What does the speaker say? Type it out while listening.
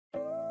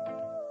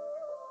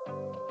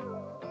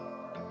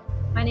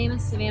My name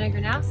is Savannah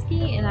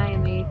Gronowski and I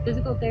am a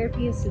physical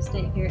therapy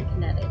assistant here at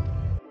Kinetic.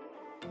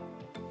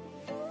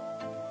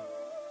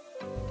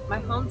 My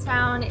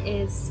hometown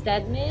is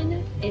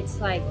Stedman.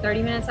 It's like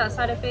 30 minutes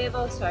outside of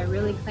Fayetteville, so I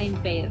really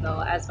claim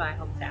Fayetteville as my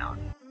hometown.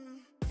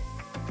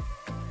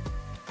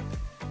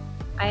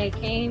 I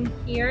came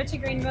here to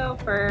Greenville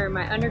for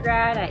my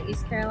undergrad at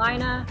East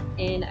Carolina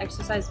in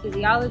exercise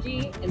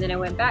physiology, and then I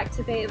went back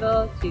to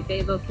Fayetteville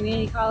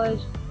Community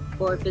College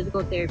for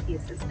physical therapy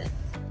assistant.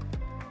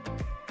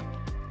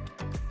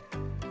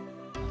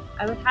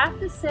 I would have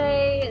to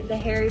say the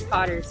Harry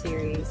Potter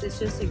series. It's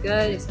just a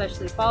good,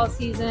 especially fall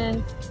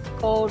season,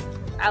 cold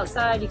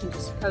outside, you can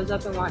just cozy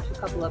up and watch a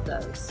couple of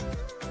those.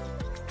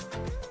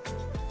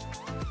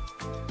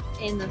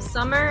 In the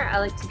summer, I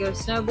like to go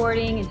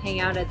snowboarding and hang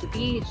out at the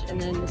beach,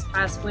 and then this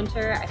past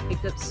winter, I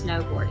picked up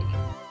snowboarding.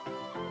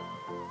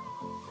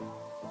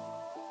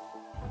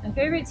 My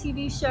favorite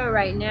TV show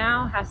right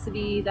now has to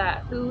be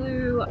that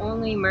Hulu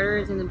Only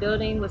Murders in the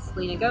Building with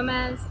Selena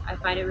Gomez. I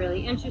find it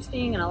really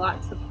interesting and a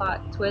lot to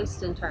plot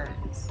twists and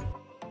turns.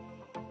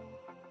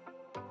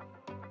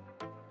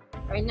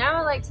 Right now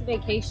I like to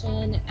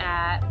vacation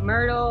at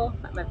Myrtle.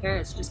 My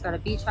parents just got a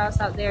beach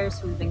house out there,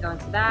 so we've been going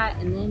to that,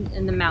 and then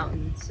in the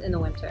mountains in the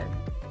winter.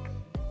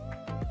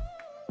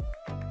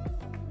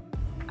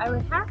 I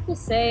would have to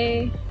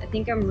say, I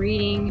think I'm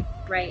reading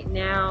right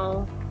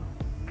now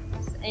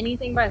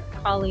anything by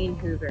Colleen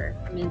Hoover.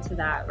 I'm into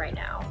that right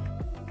now.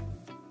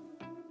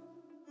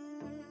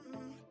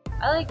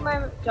 I like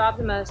my job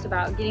the most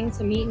about getting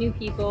to meet new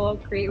people,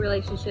 create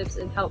relationships,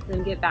 and help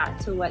them get back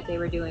to what they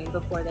were doing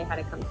before they had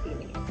to come see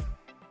me.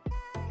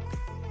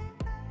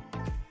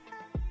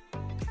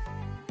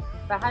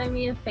 If I had to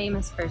meet a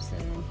famous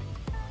person,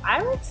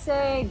 I would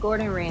say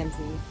Gordon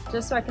Ramsay,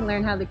 just so I can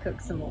learn how to cook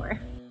some more.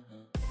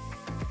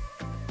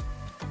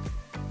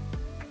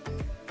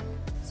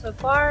 So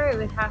far, it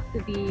would have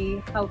to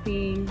be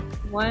helping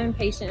one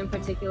patient in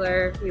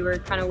particular. We were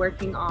kind of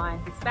working on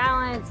his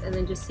balance and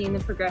then just seeing the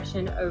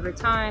progression over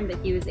time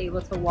that he was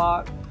able to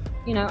walk,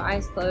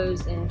 eyes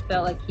closed, and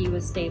felt like he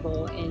was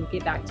stable and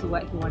get back to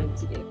what he wanted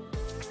to do.